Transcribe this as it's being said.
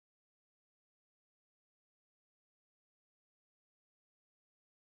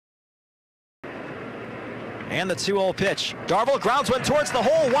And the 2-0 pitch. Darvill grounds one towards the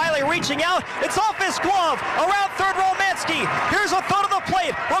hole. Wiley reaching out. It's off his glove. Around third, Romanski. Here's a throw to the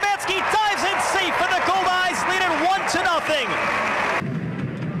plate. Romanski dives in safe, and the Goldeyes lead it 1-0.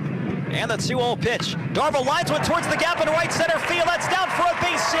 And the 2-0 pitch. Darvill lines one towards the gap in right center field. That's down for a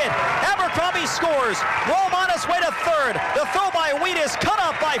base hit. Abercrombie scores. Rome on his way to third. The throw by Wheat is cut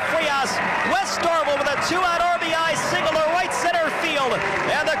up by Frias. Wes Darvill with a 2-out RBI single to right center field.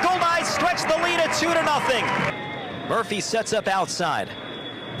 And the Goldeyes stretch the lead at 2-0. Murphy sets up outside.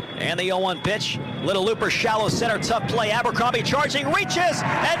 And the 0-1 pitch. Little looper, shallow center, tough play. Abercrombie charging, reaches,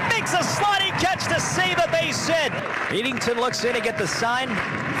 and makes a sliding catch to save a base hit. Eadington looks in to get the sign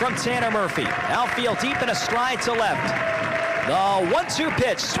from Tanner Murphy. Outfield deep in a stride to left. The 1-2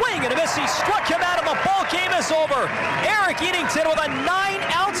 pitch, swing and a miss. He struck him out, and the ball game is over. Eric Eadington with a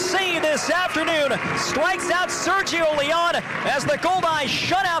 9-out save this afternoon strikes out Sergio Leon as the Goldeyes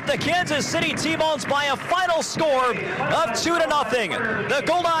shut out the Kansas City T-Bones by a final score of 2-0. The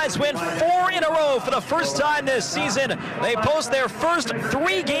Goldeyes win 4 in a row for the first time this season. They post their first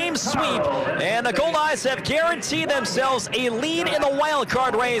 3-game sweep, and the Goldeyes have guaranteed themselves a lead in the wild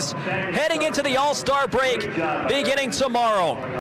card race heading into the All-Star break beginning tomorrow.